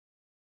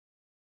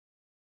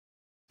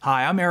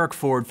Hi, I'm Eric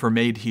Ford for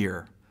Made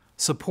Here.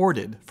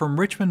 Supported from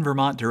Richmond,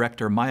 Vermont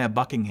director Maya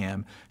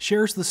Buckingham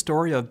shares the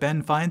story of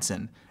Ben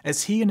Feinson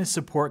as he and his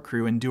support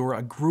crew endure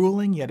a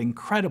grueling yet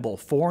incredible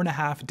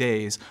 4.5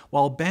 days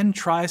while Ben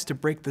tries to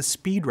break the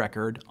speed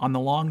record on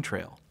the long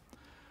trail.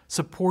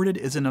 Supported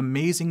is an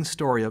amazing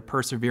story of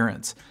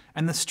perseverance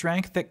and the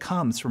strength that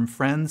comes from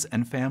friends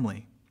and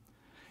family.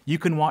 You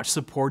can watch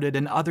Supported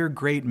and other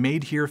great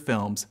Made Here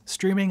films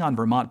streaming on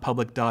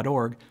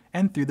vermontpublic.org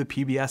and through the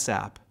PBS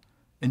app.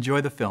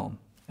 Enjoy the film,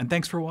 and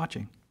thanks for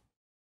watching.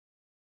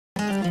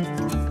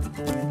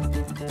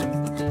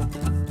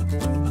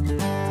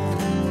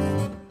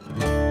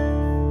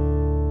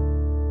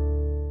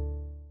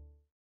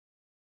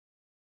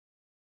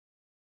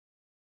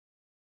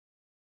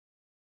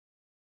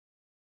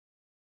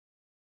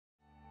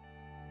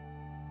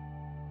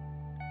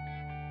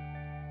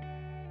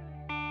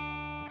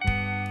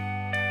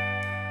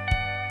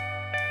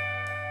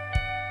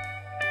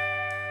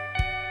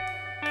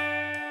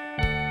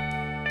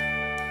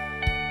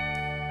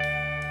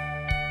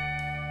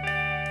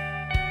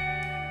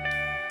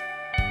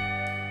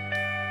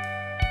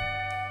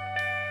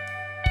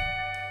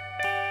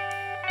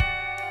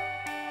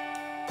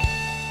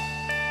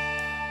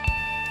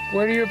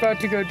 What are you about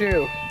to go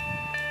do?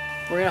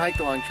 We're gonna hike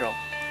the long trail.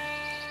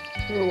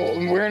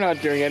 We're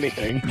not doing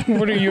anything.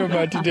 What are you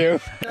about to do?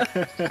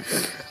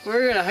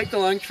 We're gonna hike the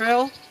long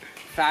trail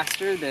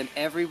faster than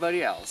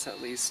everybody else,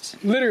 at least.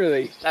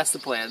 Literally. That's the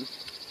plan.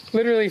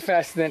 Literally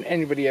faster than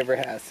anybody ever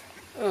has.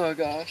 Oh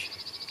gosh.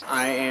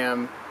 I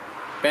am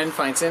Ben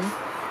Feinson,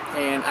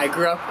 and I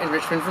grew up in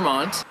Richmond,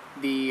 Vermont.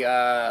 The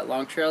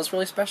long trail is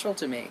really special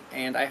to me,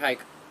 and I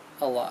hike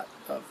a lot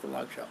of the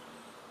long trail.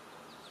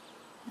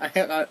 I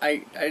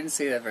didn't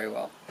say that very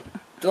well.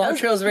 The long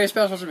trail is very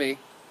special to me,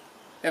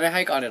 and I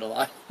hike on it a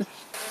lot.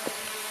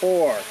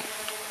 4,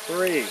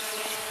 3,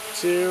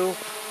 2,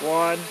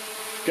 1,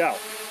 go.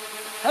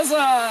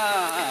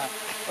 Huzzah!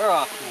 We're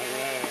off.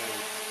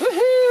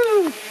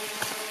 Woohoo!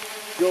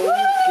 Go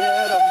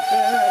get 'em,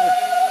 Ben.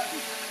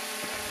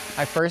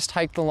 I first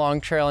hiked the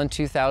long trail in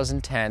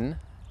 2010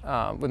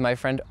 with my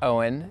friend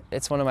Owen.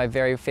 It's one of my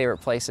very favorite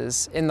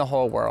places in the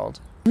whole world.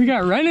 We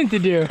got running to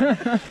do.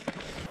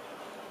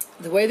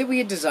 The way that we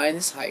had designed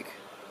this hike,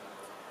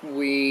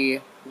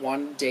 we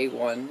wanted day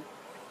one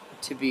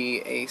to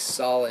be a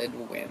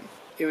solid win.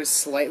 It was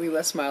slightly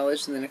less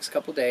mileage in the next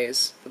couple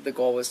days, but the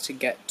goal was to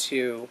get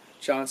to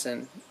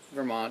Johnson,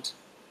 Vermont,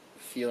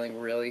 feeling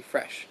really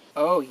fresh.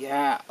 Oh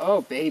yeah,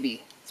 oh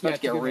baby. It's about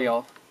to get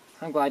real.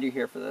 I'm glad you're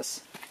here for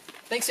this.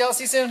 Thanks y'all,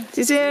 see you soon. See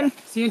you soon. Yeah.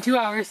 See you in 2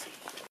 hours.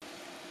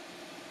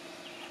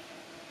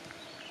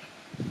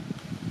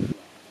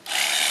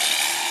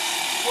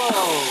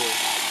 Whoa.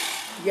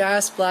 The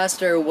Ass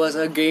Blaster was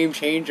a game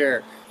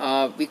changer.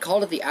 We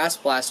called it the Ass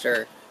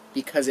Blaster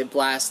because it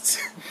blasts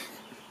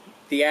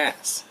the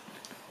ass.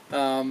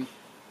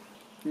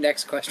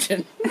 Next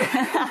question.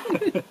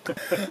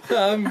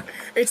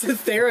 It's the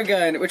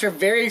Theragun, which are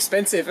very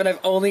expensive, and I've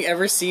only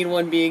ever seen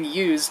one being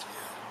used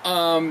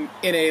in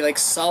a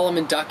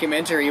Solomon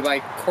documentary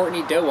by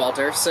Courtney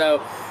Dauwalter. So,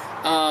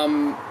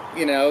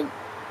 you know,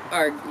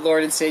 our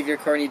Lord and Savior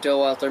Courtney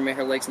Dauwalter, may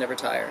her legs never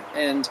tire.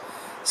 And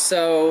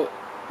so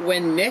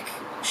when Nick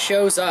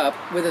shows up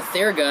with a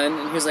Theragun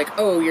and he's like,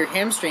 oh, your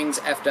hamstring's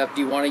effed up,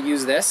 do you want to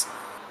use this?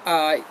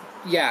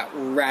 Yeah,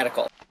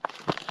 radical.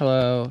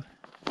 Hello.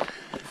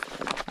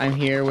 I'm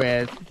here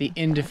with the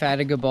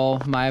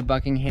indefatigable Maya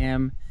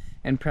Buckingham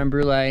and Prem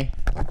Brulee,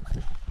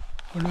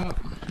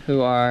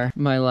 who are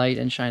my light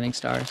and shining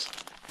stars.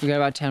 We got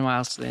about 10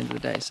 miles to the end of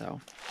the day,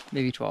 so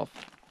maybe 12.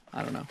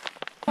 I don't know.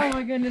 Oh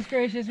my goodness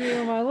gracious me,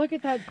 oh my, look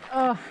at that.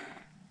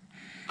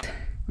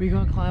 We're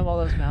gonna climb all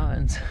those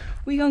mountains.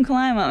 We gonna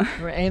climb them.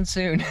 And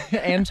soon,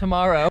 and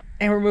tomorrow,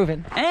 and we're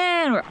moving.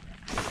 And we're...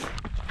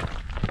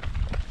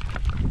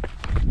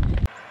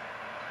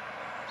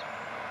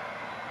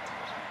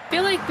 I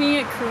feel like being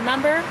a crew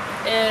member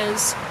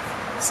is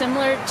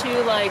similar to,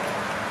 you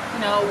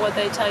know, what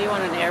they tell you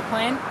on an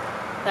airplane,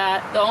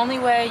 that the only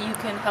way you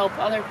can help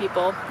other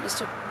people is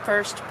to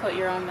first put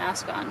your own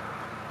mask on,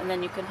 and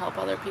then you can help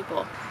other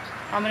people.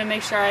 I'm gonna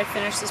make sure I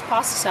finish this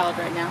pasta salad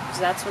right now, because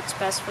that's what's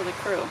best for the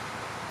crew.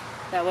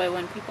 That way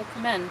when people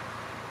come in,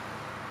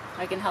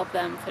 I can help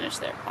them finish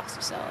their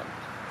pasta salad.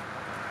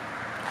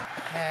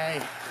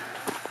 Hey.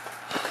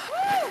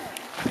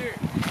 Dude.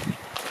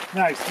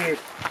 Nice, dude.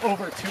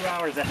 Over 2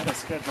 hours ahead of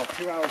schedule.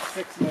 2 hours,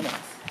 6 minutes.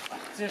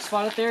 Is there a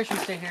spot up there, or should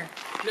we stay here?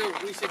 No,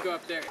 we should go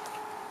up there.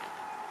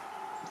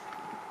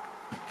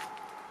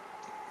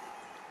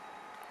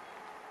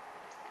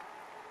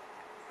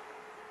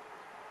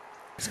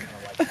 It's kind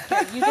of like...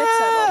 Here, you get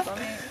settled.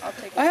 I'll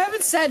take it. I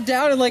haven't sat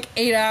down in like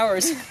 8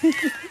 hours.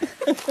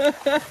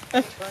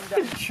 What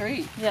a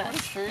treat. Yeah,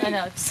 I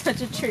know, it's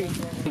such a treat.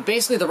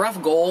 Basically, the rough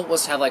goal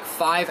was to have like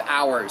 5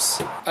 hours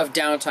of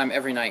downtime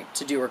every night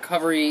to do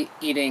recovery,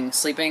 eating,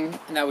 sleeping,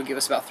 and that would give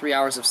us about 3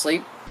 hours of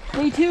sleep.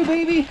 Me too,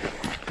 baby.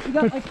 We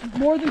got like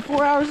more than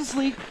 4 hours of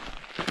sleep.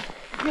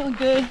 Feeling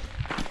good.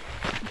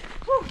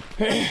 Whew.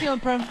 How you feeling,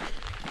 Prem?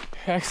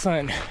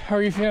 Excellent. How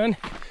are you feeling?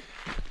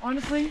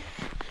 honestly,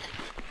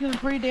 feeling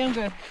pretty damn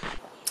good.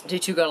 Day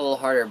 2 got a little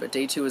harder, but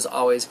day 2 was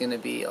always going to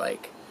be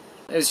like,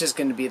 it was just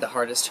going to be the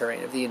hardest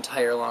terrain of the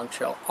entire long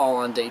trail, all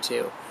on day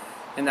 2.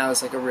 And that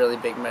was like a really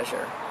big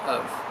measure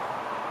of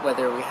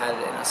whether we had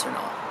it in us or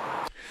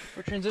not.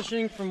 We're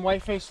transitioning from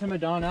Whiteface to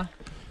Madonna.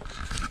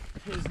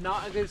 It is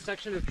not a good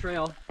section of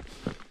trail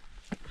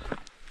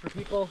for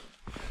people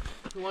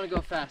who want to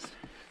go fast.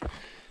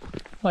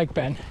 Like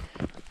Ben.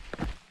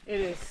 It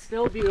is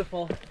still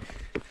beautiful,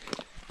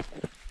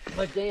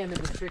 but damn,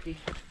 it was tricky.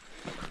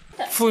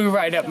 Flew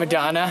right up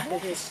Madonna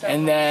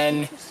and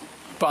then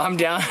bombed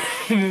down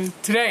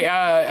today.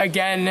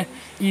 Again,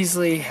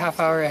 easily half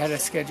hour ahead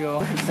of schedule.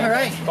 All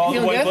right, Follow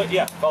the way,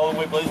 yeah, follow the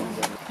way, please.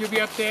 You'll be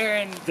up there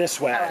in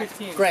This way.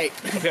 15. Great.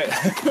 Okay.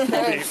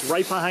 I'll be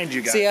right behind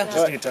you guys. See ya.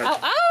 Just need to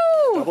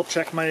Ow! double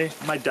check my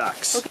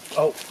ducks. Okay.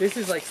 Oh, This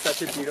is like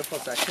such a beautiful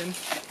section.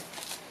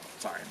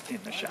 sorry, I'm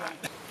in the shot.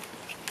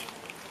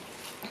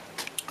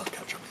 I'll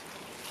catch him.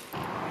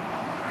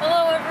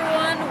 Hello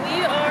everyone,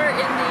 we are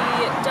in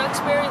the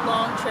Duxbury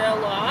Long Trail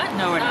lot.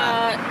 No, we're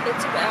not.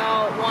 It's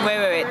about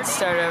 1:30. Wait,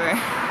 start over.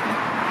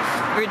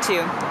 Route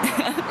 2.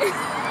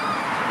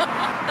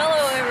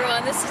 Hello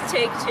everyone, this is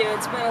take 2.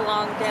 It's been a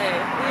long day.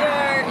 We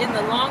are in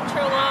the Long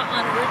Trail lot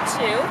on Route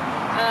 2.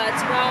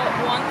 It's about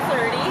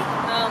 1:30.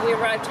 We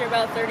arrived here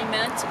about 30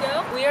 minutes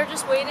ago. We are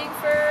just waiting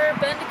for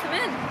Ben to come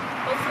in.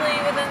 Hopefully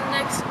within the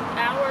next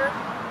hour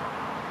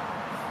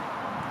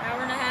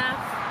and a half.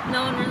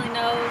 No one really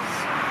knows.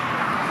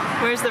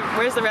 Where's the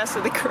rest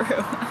of the crew?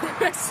 The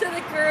rest of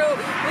the crew,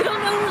 we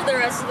don't know where the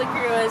rest of the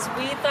crew is.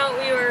 We thought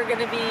we were going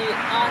to be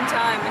on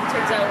time, and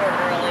turns out we're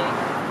early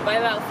by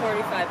about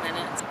 45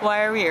 minutes.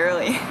 Why are we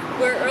early?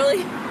 We're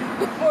early.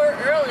 We're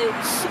early.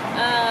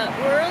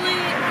 We're early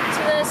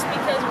to this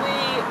because we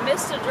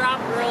missed a drop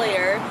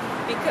earlier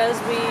because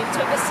we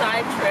took a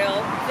side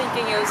trail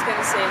thinking it was going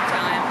to save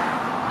time.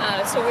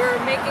 So we're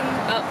making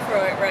up for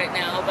it right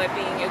now by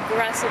being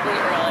aggressively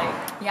early.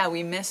 Yeah,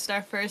 we missed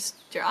our first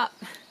drop.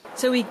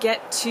 So we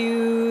get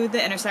to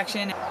the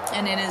intersection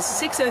and it is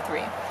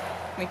 6:03.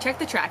 We check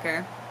the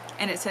tracker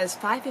and it says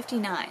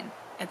 5:59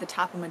 at the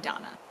top of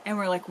Madonna. And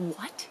we're like,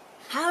 what?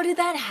 How did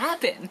that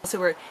happen? So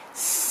we're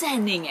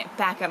sending it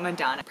back up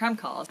Madonna. Prem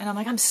calls and I'm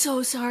like, I'm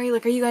so sorry,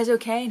 like, are you guys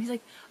okay? And he's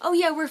like, oh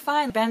yeah, we're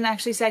fine. Ben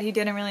actually said he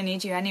didn't really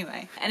need you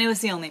anyway. And it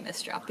was the only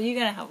missed drop, but you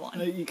gotta have one.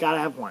 You gotta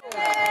have one.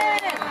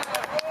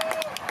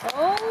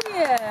 Oh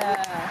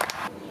yeah!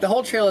 The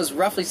whole trail is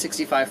roughly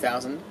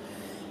 65,000,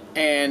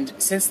 and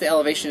since the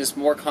elevation is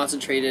more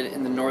concentrated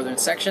in the northern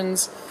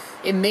sections,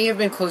 it may have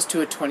been close to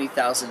a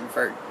 20,000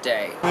 vert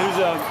day. It was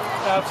an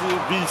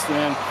absolute beast,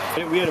 man.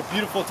 We had a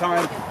beautiful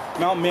time.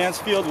 Mount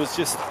Mansfield was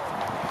just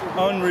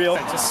unreal.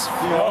 Just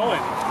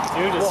flowing.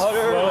 Dude, it's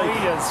flowing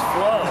as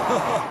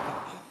flow.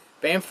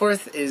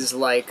 Bamforth is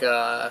like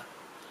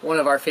one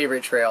of our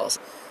favorite trails,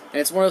 and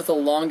it's one of the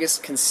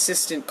longest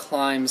consistent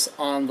climbs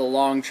on the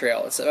long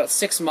trail. It's about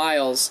 6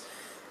 miles,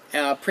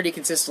 pretty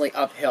consistently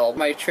uphill.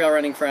 My trail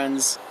running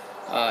friends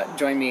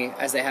joined me,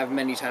 as they have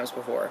many times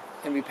before,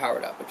 and we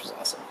powered up, which was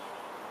awesome.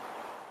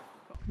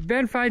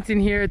 Ben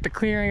Feinson here at the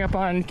clearing up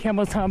on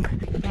Campbell's Hump.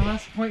 The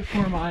last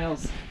 0.4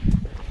 miles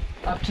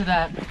up to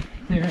that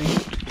clearing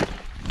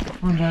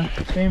on the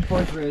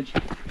Bamforth Ridge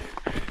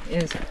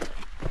is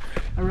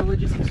a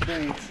religious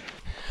experience.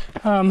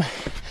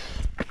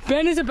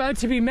 Ben is about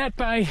to be met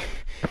by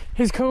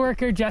his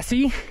coworker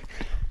Jesse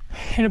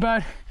in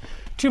about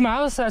 2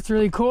 miles, so that's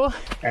really cool.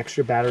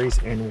 Extra batteries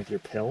in with your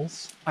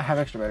pills. I have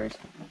extra batteries.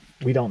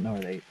 We don't know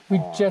where they We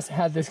are. just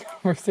had this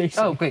conversation.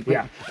 Oh, great.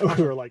 Yeah.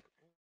 We were like,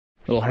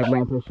 Little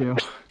headlamp issue.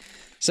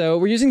 So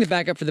we're using the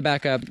backup for the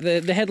backup.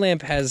 The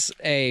headlamp has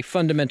a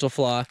fundamental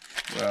flaw.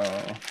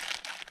 Well,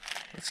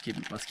 let's keep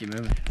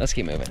moving. Let's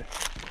keep moving.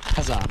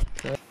 Huzzah.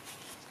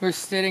 We're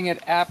sitting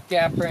at App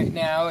Gap right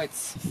now.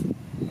 It's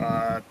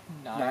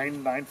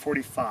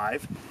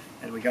 9:45,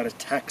 and we got a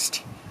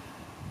text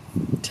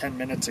 10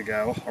 minutes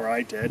ago, or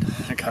I did.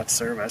 I got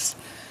service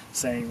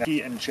saying that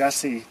he and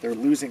Jesse, they're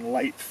losing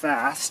light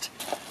fast,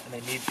 and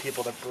they need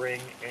people to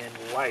bring in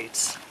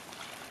lights.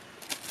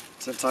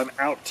 Since I'm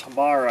out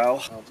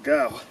tomorrow, I'll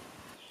go.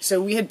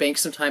 So we had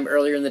banked some time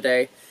earlier in the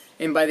day,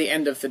 and by the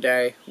end of the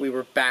day, we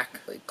were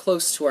back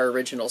close to our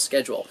original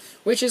schedule,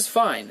 which is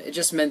fine. It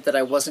just meant that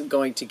I wasn't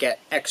going to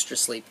get extra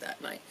sleep that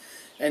night.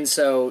 And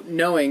so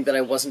knowing that I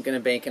wasn't going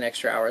to bank an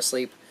extra hour of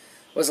sleep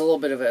was a little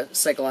bit of a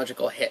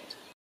psychological hit.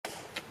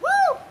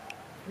 Woo!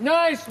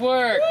 Nice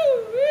work!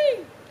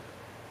 Woo-wee!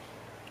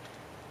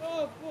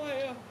 Oh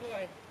boy, oh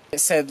boy. It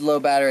said low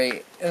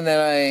battery, and then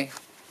I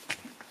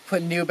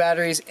put new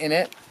batteries in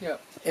it.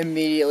 Yep.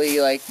 Immediately,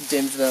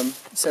 dimmed them.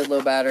 It said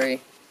low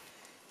battery.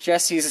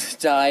 Jesse's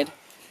died.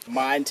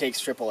 Mine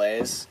takes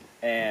AAAs,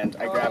 and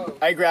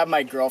I grab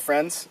my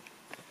girlfriend's,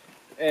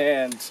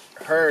 and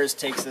hers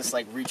takes this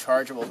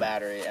rechargeable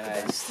battery, and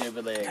I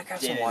stupidly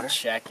didn't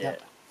check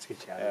it. Let's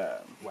get you out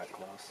of wet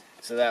clothes.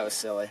 So that was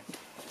silly.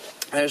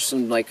 I was a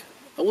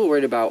little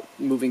worried about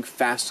moving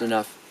fast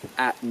enough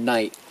at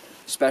night,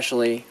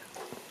 especially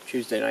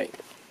Tuesday night.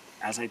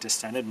 As I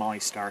descended Molly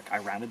Stark, I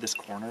rounded this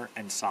corner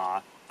and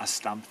saw a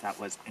stump that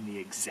was in the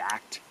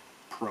exact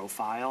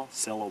profile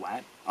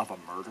silhouette of a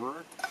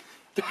murderer.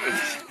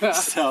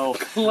 So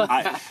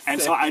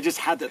I just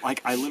had that,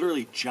 like, I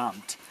literally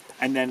jumped,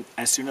 and then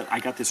as soon as I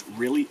got this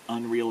really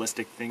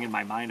unrealistic thing in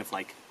my mind of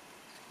like,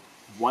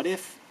 what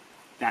if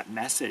that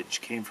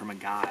message came from a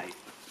guy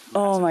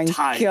Oh my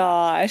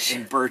gosh.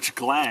 in Birch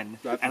Glen,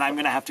 and I'm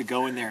gonna have to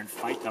go in there and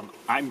fight them.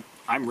 I'm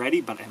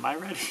ready, but am I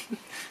ready?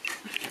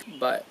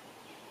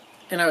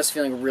 And I was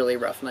feeling really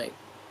rough night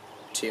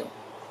too.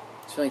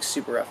 I was feeling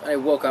super rough. And I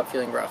woke up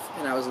feeling rough,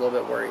 and I was a little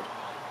bit worried.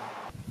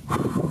 A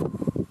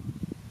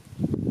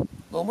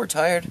little more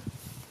tired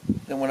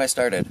than when I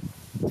started.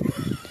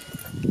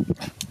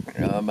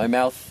 My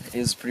mouth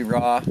is pretty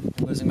raw.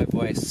 I'm losing my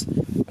voice.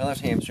 My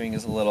left hamstring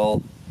is a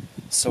little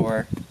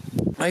sore.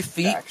 My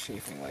feet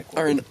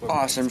are in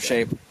awesome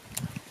shape.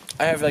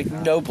 I have like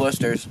no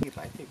blisters.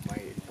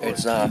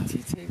 It's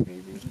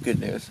good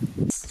news.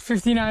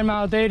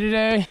 59-mile day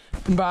today.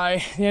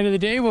 By the end of the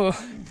day, we'll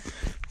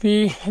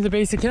be at the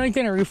base of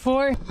Killington at Route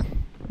 4.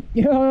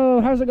 Yo,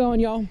 how's it going,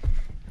 y'all?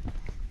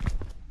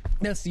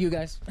 That's you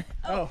guys.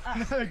 Oh,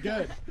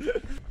 good.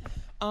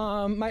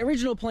 My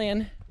original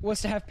plan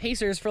was to have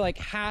pacers for like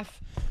half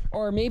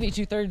or maybe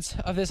 2/3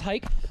 of this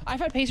hike. I've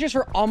had pacers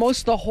for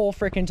almost the whole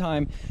freaking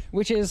time,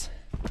 which is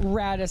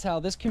rad as hell.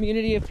 This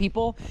community of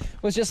people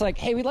was just like,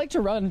 hey, we'd like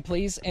to run,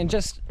 please, and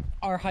just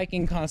are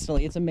hiking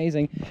constantly. It's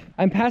amazing.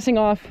 I'm passing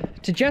off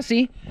to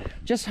Jesse.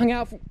 Just hung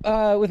out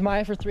with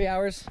Maya for 3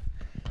 hours,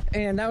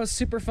 and that was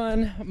super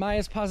fun.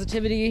 Maya's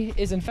positivity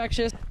is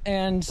infectious,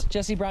 and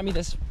Jesse brought me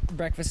this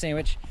breakfast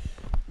sandwich,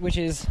 which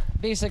is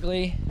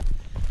basically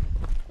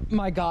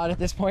my god at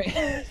this point.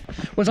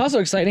 What's also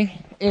exciting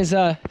is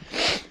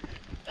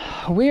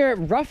we're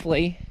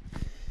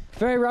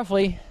very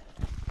roughly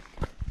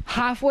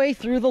halfway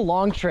through the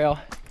long trail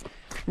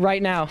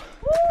right now.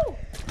 Woo!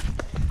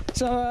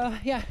 So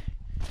yeah,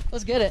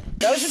 let's get it.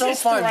 That was so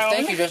fun.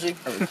 Thank you, Jesse.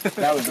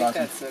 That was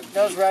awesome.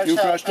 That was rad. You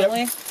crushed it.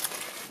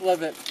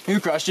 Love it. You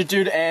crushed it,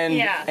 dude,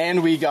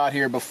 and we got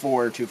here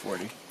before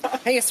 2:40.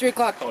 Hey, it's 3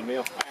 o'clock. Cold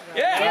meal.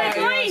 Yeah,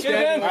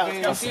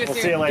 We'll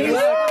see you later.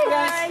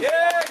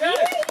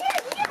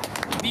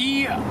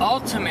 The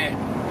ultimate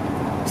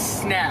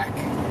snack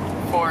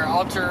for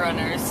ultra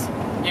runners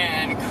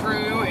and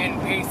crew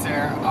and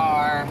pacer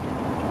are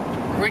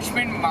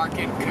Richmond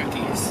Market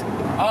cookies.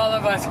 All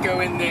of us go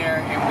in there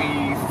and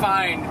we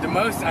find the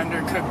most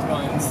undercooked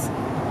ones,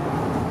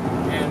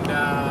 and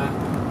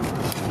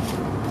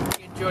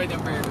we enjoy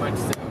them very much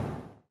so.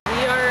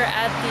 We are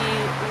at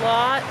the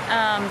lot,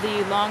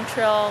 the Long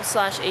Trail /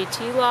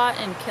 AT lot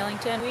in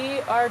Killington. We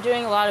are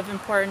doing a lot of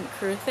important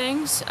crew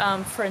things.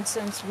 For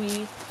instance,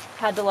 we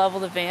had to level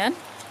the van.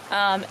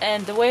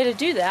 And the way to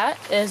do that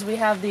is we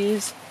have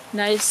these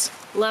nice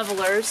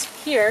levelers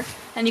here,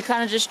 and you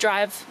kind of just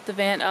drive the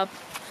van up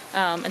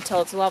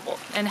until it's level.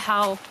 And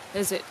how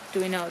do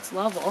we know it's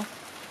level?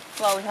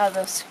 Well, we have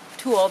this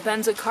tool.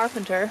 Ben's a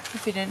carpenter,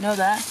 if you didn't know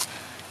that.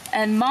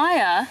 And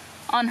Maya,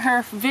 on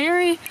her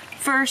very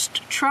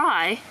first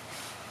try,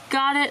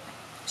 got it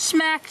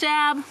smack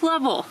dab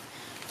level.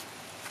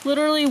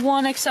 Literally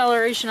one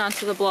acceleration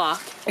onto the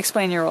block.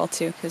 Explain your role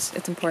too, because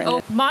it's important.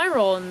 Oh, my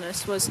role in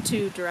this was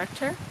to direct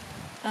her.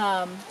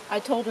 I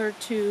told her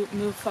to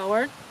move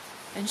forward,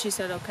 and she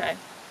said okay.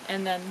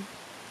 And then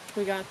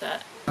we got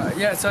that.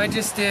 Yeah, so I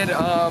just did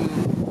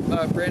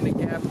Brandon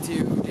Gap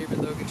to David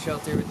Logan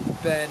Shelter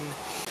with Ben.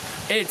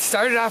 It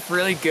started off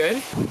really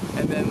good,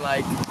 and then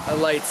like a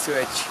light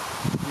switch,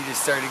 we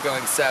just started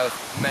going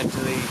south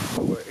mentally.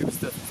 It was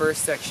the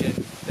first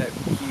section that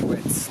he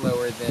went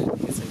slower than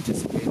his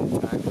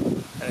anticipated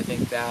time, and I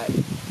think that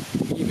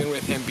even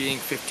with him being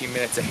 15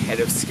 minutes ahead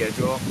of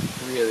schedule,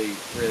 really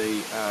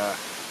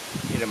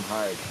hit him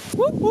hard.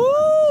 Woo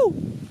woo!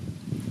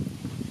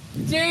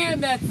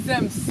 Damn, that's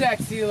some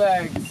sexy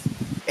legs.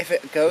 If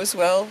it goes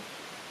well,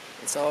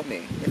 it's all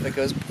me. If it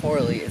goes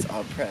poorly, it's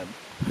all Prem.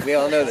 We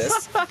all know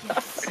this.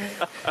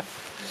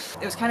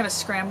 It was kind of a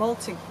scramble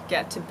to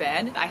get to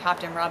bed. I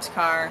hopped in Rob's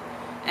car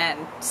and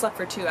slept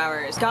for 2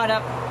 hours. Got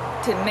up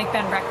to make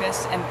Ben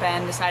breakfast, and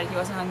Ben decided he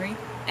wasn't hungry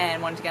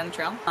and wanted to get on the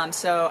trail.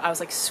 So I was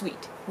like,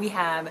 sweet. We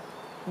have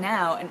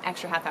now an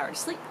extra half hour to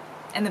sleep,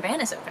 and the van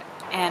is open.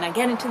 And I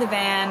get into the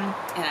van,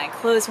 and I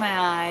close my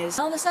eyes.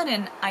 All of a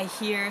sudden, I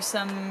hear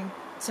some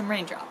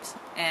raindrops,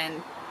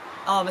 and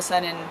all of a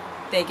sudden,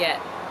 they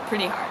get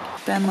pretty hard.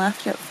 Ben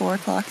left at 4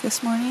 o'clock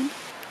this morning.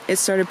 It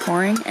started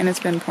pouring, and it's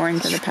been pouring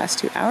for the past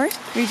 2 hours.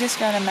 We just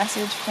got a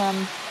message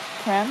from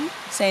Prem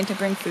saying to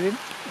bring food.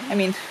 I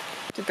mean,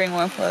 to bring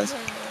warm clothes.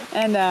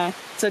 And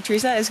so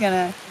Teresa is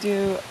gonna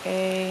do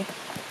a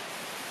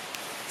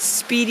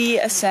speedy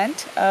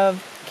ascent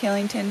of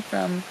Killington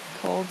from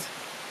Cold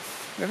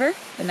River,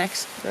 the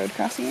next road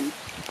crossing.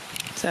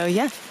 So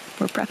yeah,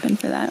 we're prepping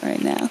for that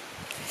right now.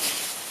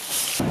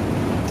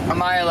 A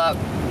mile up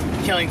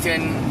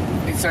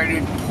Killington, it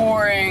started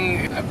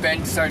pouring.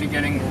 Ben started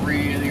getting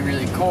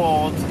really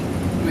cold.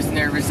 He was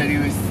nervous that he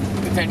was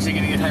potentially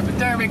going to get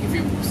hypothermic if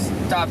he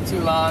stopped too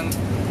long.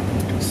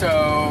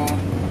 So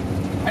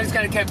I just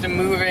kind of kept him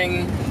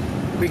moving.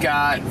 We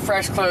got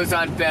fresh clothes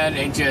on Ben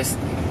and just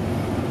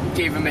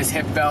gave him his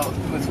hip belt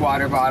with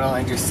water bottle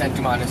and just sent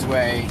him on his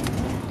way.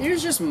 It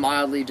was just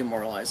mildly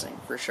demoralizing,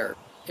 for sure.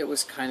 It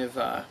was kind of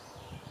a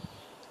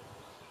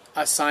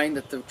sign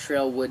that the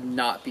trail would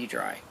not be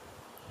dry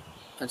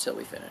until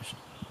we finished.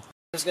 I'm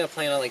just gonna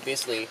plan on like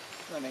basically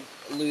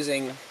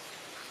losing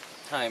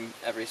time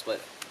every split.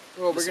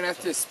 Well, we're gonna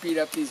have to speed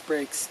up these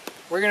breaks.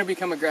 We're gonna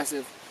become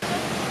aggressive.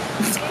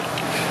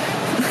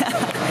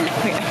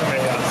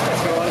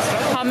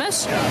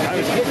 Hummus,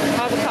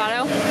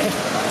 avocado,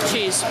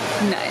 cheese,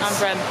 Nice. on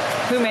bread.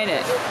 Who made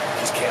it?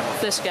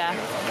 This guy.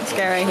 This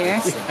guy right here?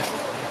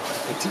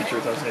 The teacher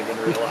doesn't even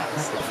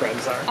realize the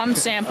friends are. I'm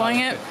sampling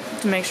it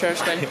to make sure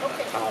it's good.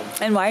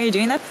 And why are you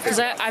doing that? Because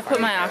I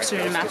put my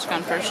oxygen mask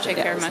on first to take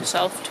care of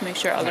myself to make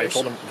sure I others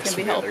told him can this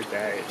be the other helped.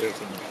 day. It was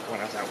when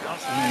I was out with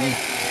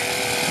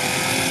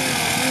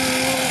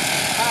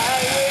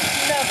I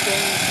wish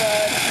nothing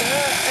but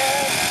the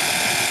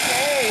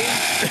same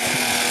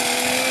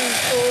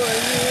for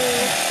you.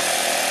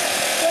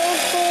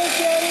 Don't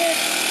forget it.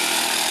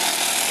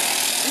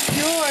 It's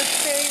your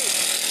fate.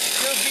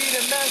 You'll be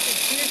the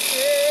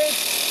Massachusetts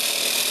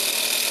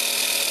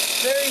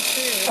very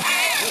soon.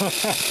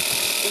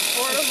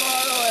 Before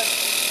tomorrow at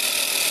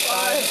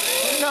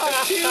 5. Not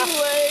too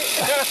late.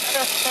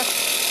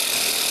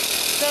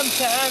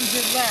 Sometimes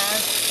it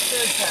lasts.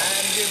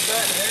 Sometimes your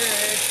butt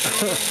hurts.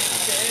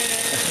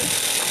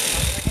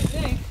 I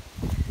think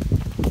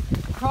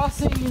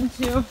crossing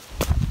into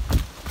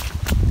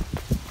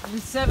the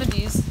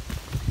 70s,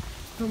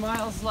 2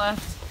 miles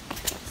left.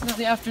 It's now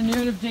the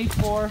afternoon of day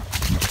 4.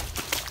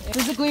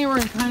 Physically, we're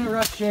in kind of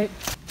rough shape.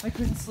 I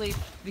couldn't sleep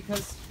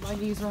because my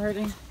knees were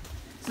hurting.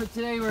 So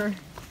today we're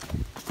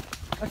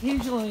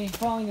occasionally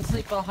falling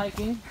asleep while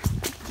hiking,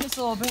 just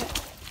a little bit.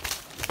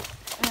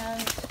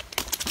 And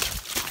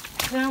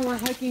now we're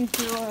hiking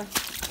through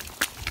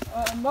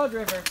a mud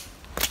river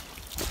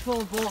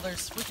full of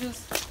boulders, which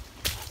is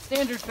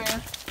standard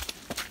fare.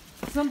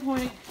 At some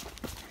point,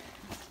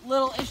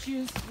 little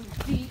issues with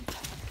feet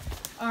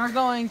are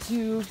going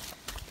to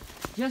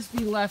just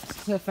be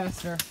left to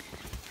fester.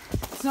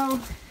 So,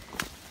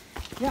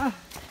 yeah,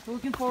 we're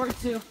looking forward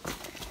to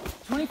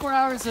 24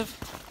 hours of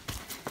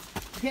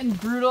getting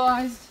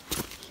brutalized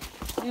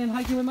and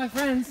hiking with my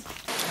friends.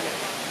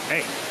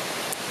 Hey,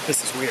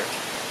 this is weird.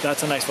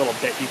 That's a nice little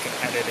bit you can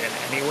edit in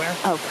anywhere.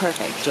 Oh,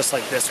 perfect. Just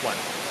like this one.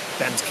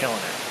 Ben's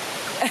killing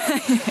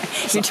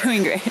it. You're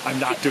doing great. I'm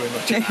not doing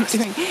what you You're asked.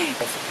 doing-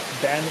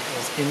 Ben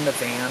is in the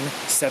van,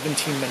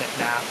 17-minute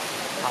nap.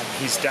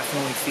 He's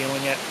definitely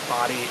feeling it,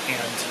 body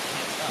and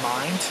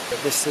mind.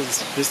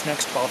 This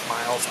next 12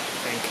 miles, I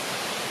think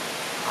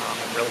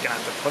I'm really gonna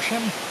have to push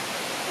him.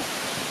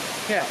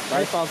 Yeah,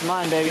 body follows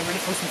mine, baby. Get ready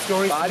for some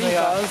stories. Body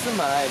follows the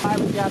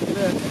mind. We got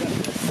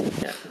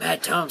this. Yeah,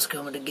 Mad Tom's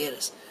coming to get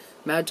us.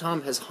 Mad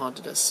Tom has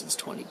haunted us since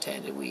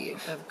 2010, and we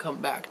have come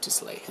back to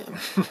slay him.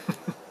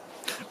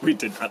 We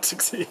did not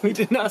succeed. We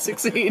did not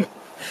succeed.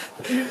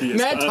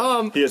 Mad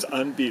Tom. He is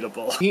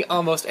unbeatable. He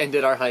almost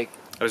ended our hike.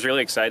 I was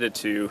really excited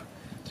to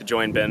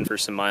join Ben for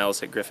some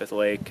miles at Griffith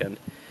Lake, and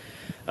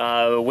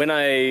when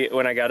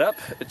I got up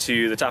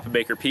to the top of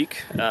Baker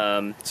Peak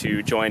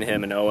to join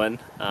him and Owen,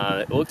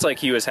 it looked like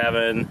he was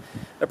having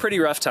a pretty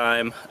rough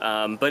time,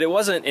 but it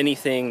wasn't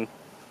anything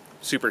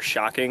super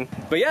shocking.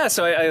 But yeah,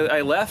 so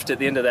I left at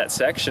the end of that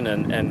section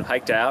and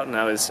hiked out, and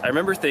I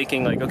remember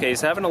thinking like, okay, he's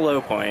having a low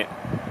point,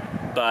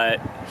 but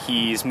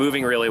he's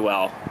moving really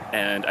well,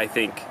 and I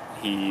think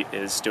he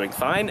is doing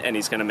fine, and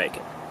he's gonna make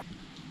it.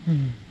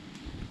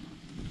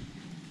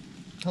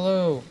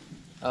 Hello.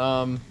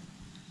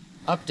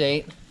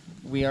 Update.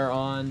 We are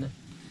on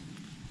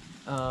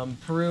Mount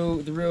Peru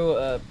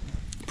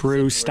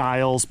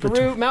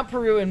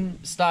and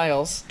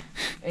Styles,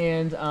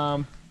 and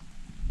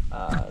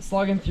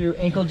slogging through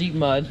ankle-deep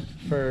mud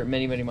for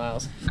many, many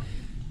miles.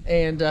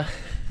 And I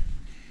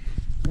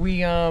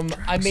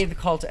made the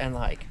call to end the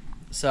hike,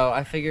 so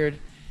I figured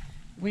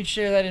we'd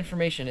share that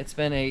information. It's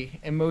been a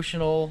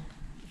emotional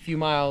few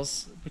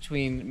miles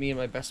between me and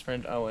my best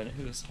friend Owen,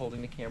 who's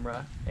holding the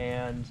camera,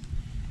 and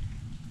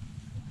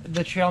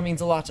the trail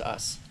means a lot to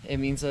us. It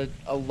means a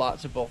lot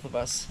to both of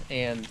us,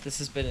 and this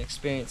has been an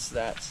experience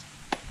that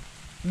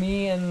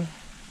me and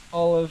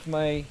all of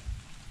my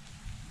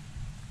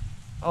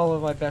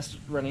best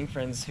running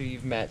friends who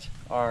you've met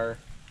are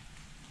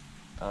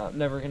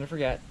never going to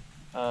forget.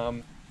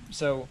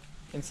 So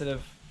instead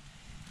of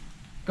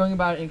going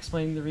about it and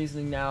explaining the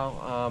reasoning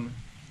now,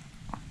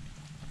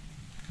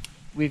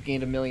 we've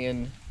gained a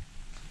million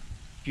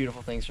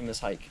beautiful things from this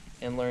hike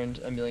and learned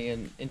a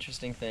million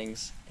interesting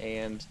things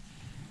and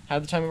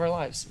had the time of our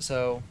lives.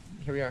 So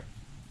here we are.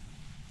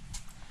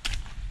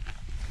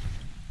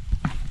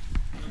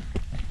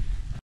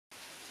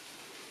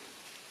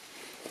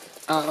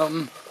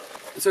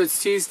 So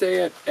it's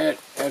Tuesday at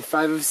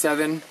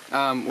 5:07.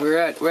 We're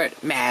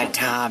at Mad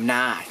Tom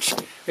Notch,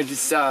 which is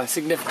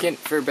significant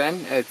for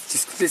Ben.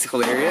 It's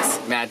hilarious.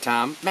 Mad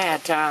Tom.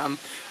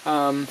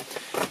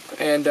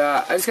 And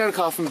I just got a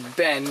call from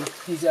Ben.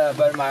 He's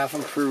about a mile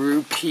from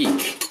Peru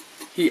Peak,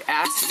 he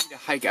asked me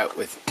to hike out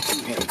with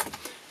him.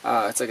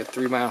 It's like a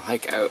 3-mile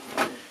hike out,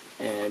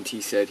 and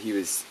he said he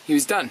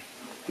was done.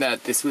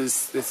 That this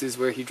is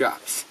where he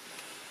drops.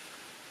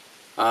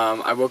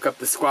 I woke up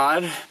the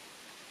squad,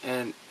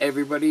 and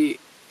everybody,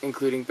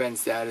 including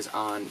Ben's dad, is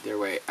on their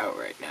way out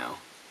right now.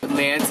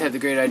 Lance had the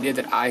great idea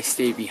that I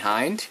stay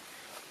behind,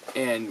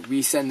 and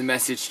we send the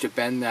message to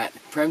Ben that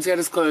Prem's got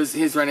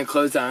his running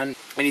clothes on,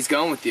 and he's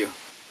going with you.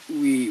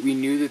 We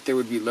knew that there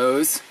would be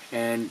lows,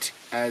 and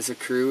as a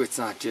crew, it's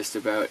not just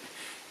about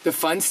the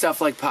fun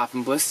stuff like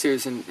popping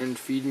blisters and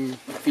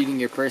feeding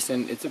your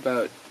person. It's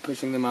about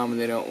pushing them on when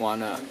they don't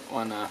wanna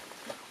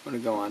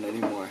go on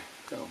anymore.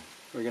 So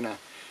we're gonna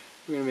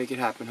make it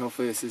happen.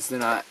 Hopefully this is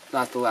not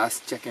the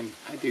last check-in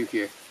I do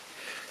here.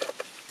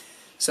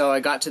 So I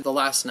got to the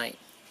last night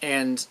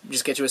and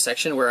just get to a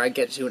section where I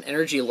get to an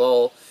energy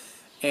lull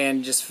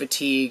and just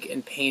fatigue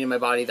and pain in my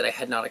body that I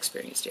had not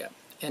experienced yet.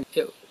 And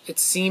it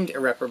seemed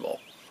irreparable.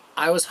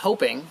 I was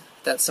hoping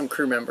that some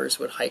crew members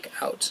would hike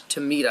out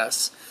to meet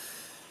us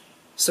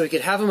so we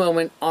could have a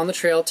moment on the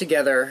trail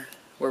together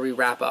where we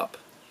wrap up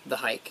the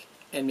hike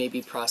and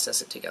maybe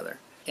process it together.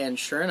 And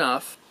sure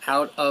enough,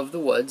 out of the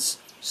woods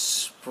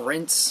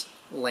sprints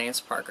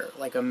Lance Parker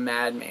like a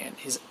madman.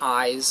 His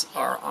eyes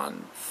are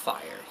on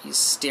fire. He's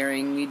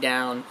staring me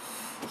down.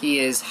 He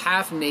is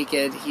half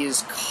naked. He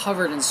is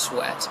covered in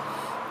sweat.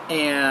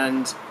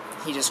 And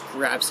he just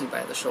grabs me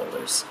by the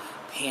shoulders,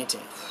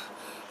 panting.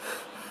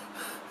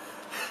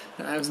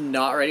 And I was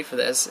not ready for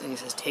this. And he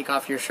says, "Take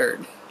off your shirt."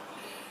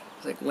 I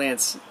was like,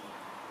 "Lance,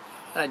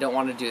 I don't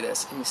want to do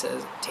this." And he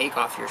says, "Take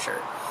off your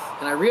shirt."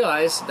 And I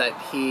realized that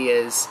he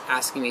is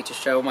asking me to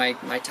show my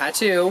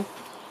tattoo,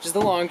 which is the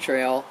long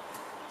trail,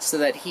 so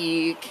that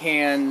he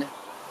can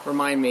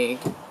remind me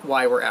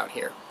why we're out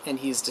here. And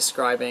he's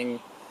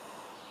describing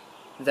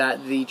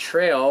that the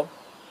trail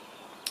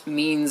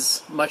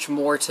means much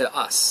more to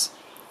us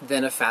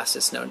than a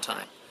fastest known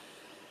time.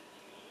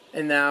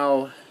 And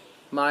now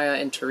Maya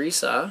and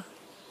Teresa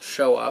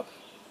show up.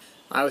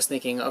 I was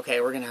thinking, okay,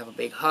 we're going to have a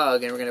big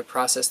hug and we're going to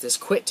process this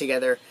quit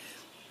together.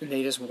 And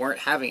they just weren't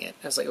having it.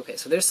 I was like, okay,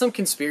 so there's some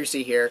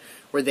conspiracy here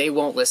where they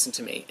won't listen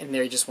to me and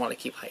they just want to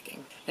keep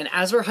hiking. And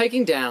as we're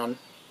hiking down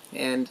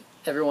and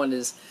everyone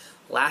is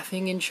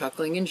laughing and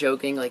chuckling and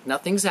joking like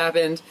nothing's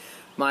happened,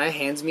 Maya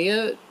hands me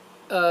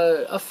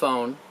a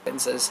phone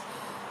and says,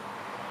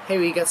 "Hey,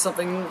 we got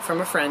something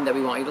from a friend that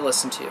we want you to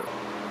listen to."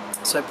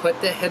 So I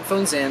put the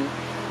headphones in,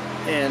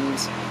 and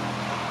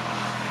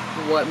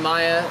what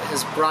Maya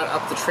has brought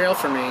up the trail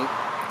for me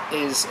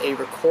is a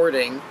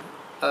recording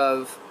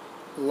of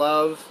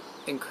love,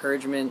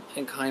 encouragement,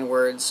 and kind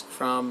words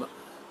from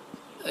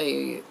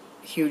a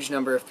huge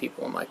number of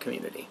people in my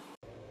community.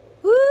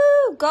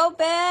 Woo! Go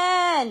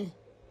Ben!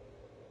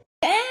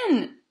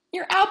 Ben!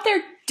 You're out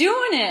there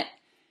doing it!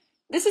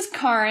 This is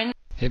Karin.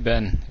 Hey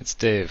Ben, it's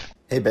Dave.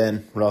 Hey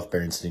Ben, Ralph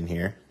Bernstein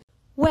here.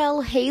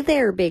 Well, hey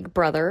there, big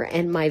brother,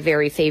 and my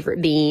very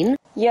favorite bean.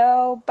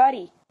 Yo,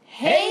 buddy.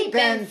 Hey,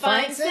 Ben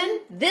Feinson.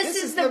 This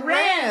is the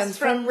Rands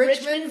from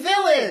Richmond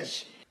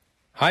Village.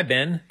 Hi,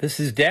 Ben. This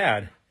is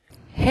Dad.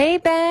 Hey,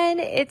 Ben.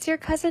 It's your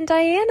cousin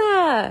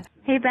Diana.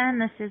 Hey, Ben.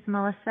 This is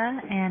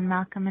Melissa and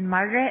Malcolm and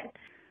Margaret.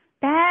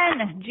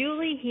 Ben,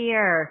 Julie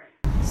here.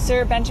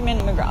 Sir Benjamin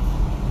McGrath.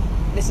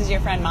 This is your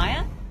friend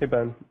Maya. Hey,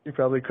 Ben. You're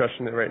probably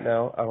crushing it right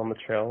now out on the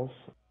trails.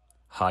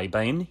 Hi,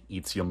 Ben.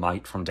 It's your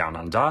mate from Down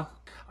Under.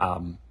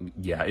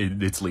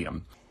 It's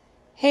Liam.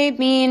 Hey,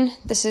 Bean.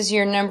 This is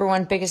your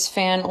 #1 biggest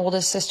fan,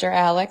 oldest sister,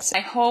 Alex.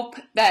 I hope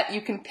that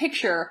you can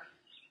picture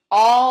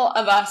all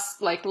of us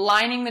like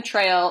lining the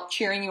trail,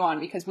 cheering you on,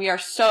 because we are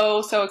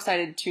so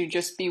excited to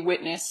just be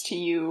witness to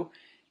you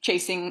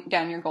chasing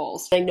down your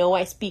goals. I know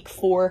I speak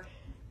for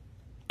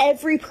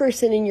every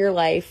person in your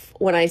life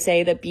when I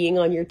say that being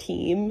on your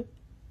team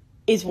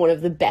is one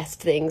of the best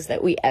things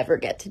that we ever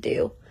get to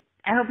do.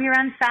 I hope you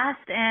run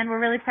fast, and we're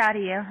really proud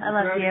of you. I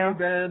love you.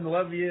 Ben.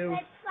 Love you.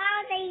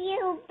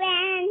 You,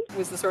 Ben. It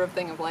was the sort of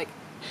thing of like,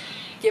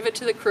 give it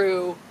to the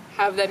crew,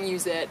 have them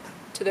use it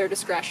to their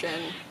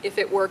discretion. If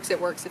it works, it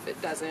works. If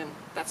it doesn't,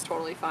 that's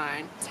totally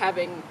fine. It's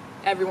having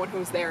everyone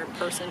who's there in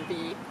person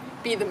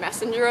be the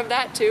messenger of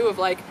that too, of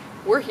like,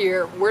 we're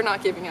here, we're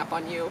not giving up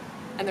on you,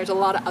 and there's a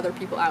lot of other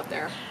people out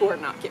there who are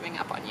not giving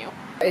up on you.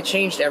 It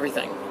changed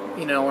everything,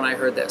 when I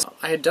heard this.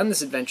 I had done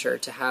this adventure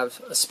to have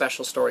a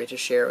special story to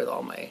share with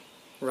all my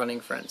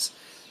running friends,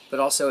 but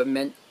also it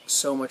meant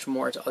so much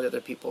more to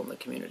other people in the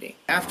community.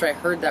 After I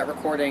heard that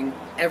recording,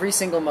 every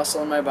single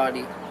muscle in my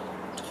body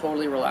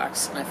totally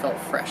relaxed, and I felt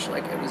fresh,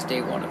 like it was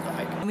day 1 of the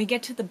hike. And we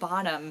get to the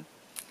bottom,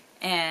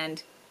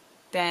 and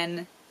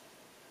Ben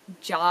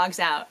jogs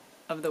out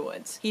of the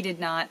woods. He did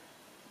not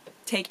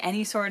take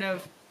any sort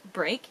of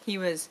break. He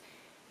was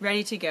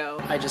ready to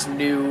go. I just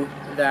knew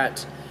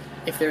that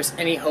if there's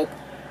any hope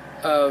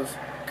of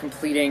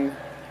completing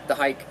the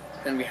hike,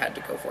 then we had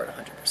to go for it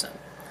 100%.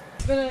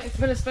 It's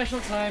been a special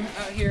time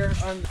out here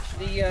on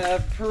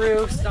the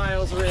Peru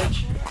Styles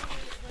Ridge.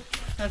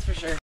 That's for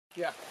sure.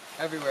 Yeah,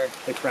 everywhere.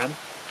 Hey, Prem,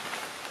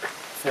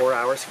 4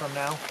 hours from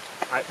now,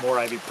 more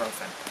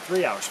ibuprofen.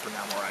 3 hours from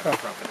now where I'm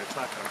from, but it's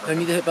not going to Do I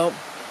need the hip belt?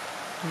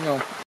 No.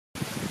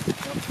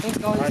 Thanks,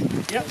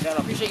 guys. Yep.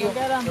 Appreciate you. Go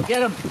get 'em. Go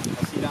get him.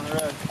 I'll see you down the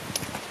road.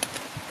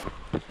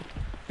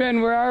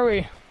 Ben, where are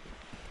we?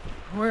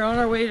 We're on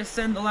our way to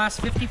send the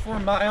last 54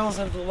 miles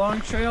of the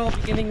long trail,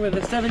 beginning with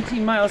a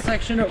 17-mile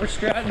section over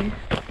Stratton.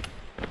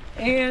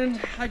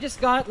 And I just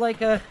got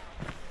like a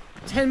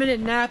 10-minute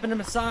nap and a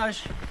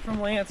massage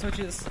from Lance, which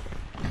is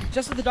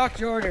just what the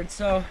doctor ordered.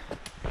 So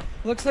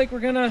looks like we're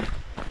gonna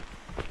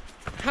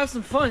have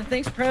some fun.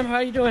 Thanks, Prem. How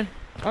are you doing?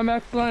 I'm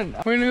excellent.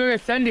 We're gonna go get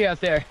Cindy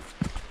out there.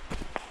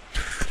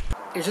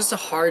 It was just a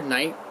hard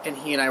night, and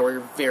he and I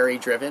were very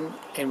driven,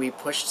 and we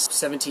pushed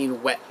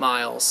 17 wet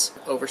miles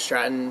over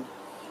Stratton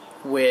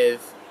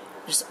with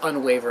just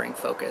unwavering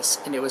focus,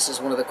 and it was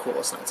just one of the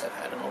coolest nights I've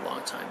had in a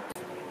long time.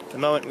 The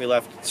moment we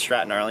left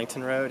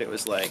Stratton-Arlington Road, it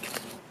was like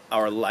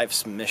our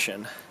life's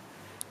mission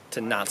to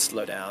not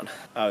slow down.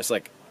 I was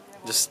like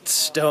just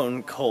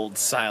stone cold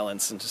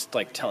silence and just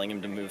like telling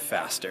him to move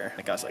faster.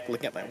 Like I was like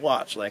looking at my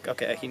watch, like,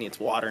 okay, he needs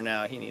water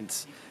now, he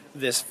needs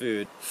this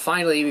food.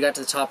 Finally, we got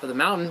to the top of the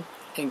mountain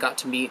and got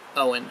to meet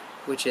Owen,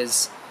 which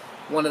is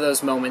one of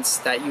those moments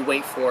that you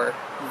wait for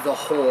the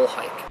whole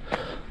hike.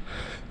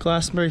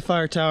 Glastonbury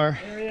Fire Tower,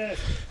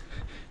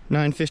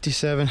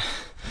 9:57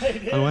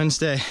 on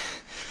Wednesday.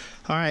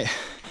 All right.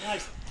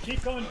 Nice.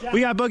 Keep going down. We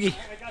got Boogie.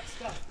 I got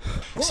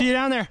stuff. See you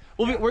down there.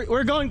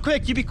 We're going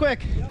quick. You be quick.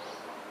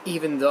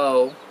 Even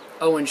though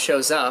Owen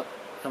shows up,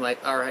 I'm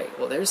like, all right,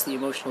 well, there's the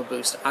emotional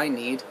boost I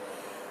need.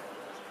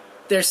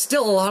 There's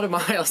still a lot of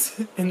miles,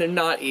 and they're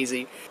not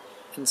easy.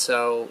 And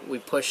so we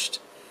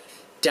pushed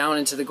down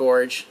into the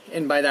gorge,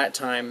 and by that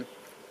time,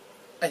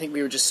 I think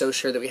we were just so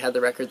sure that we had the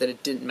record that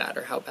it didn't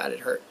matter how bad it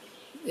hurt.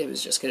 It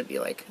was just going to be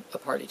like a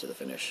party to the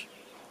finish.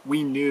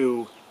 We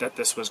knew that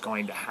this was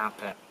going to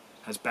happen.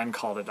 As Ben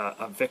called it,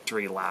 a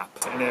victory lap.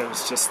 And it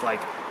was just like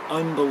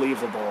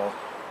unbelievable,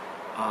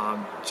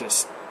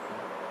 just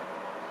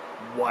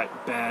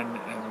what Ben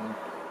and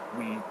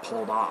we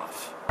pulled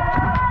off.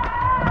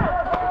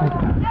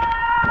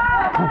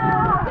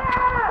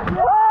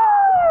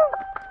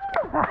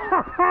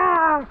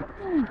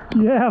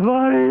 Yeah,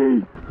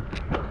 buddy!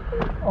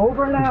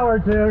 Over an hour,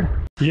 dude.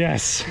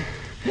 Yes.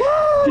 Woo!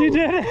 You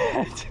did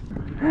it!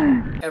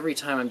 Every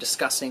time I'm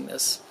discussing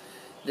this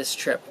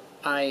trip,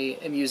 I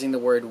am using the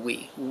word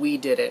we. We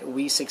did it.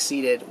 We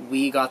succeeded.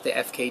 We got the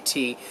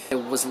FKT. It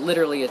was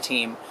literally a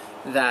team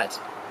that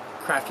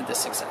crafted this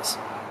success.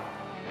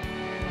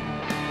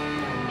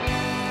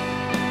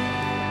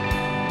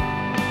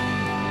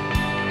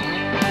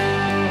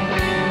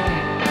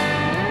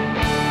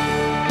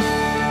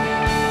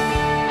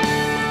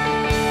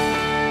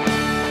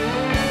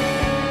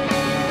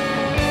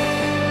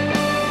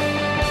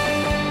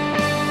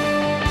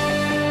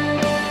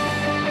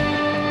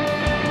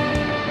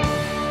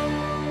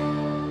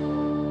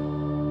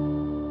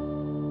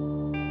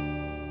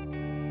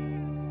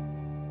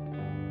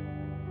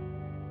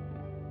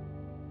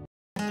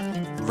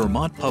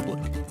 Vermont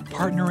Public,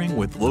 partnering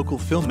with local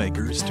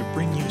filmmakers to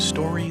bring you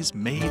stories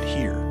made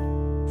here.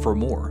 For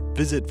more,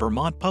 visit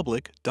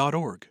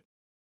vermontpublic.org.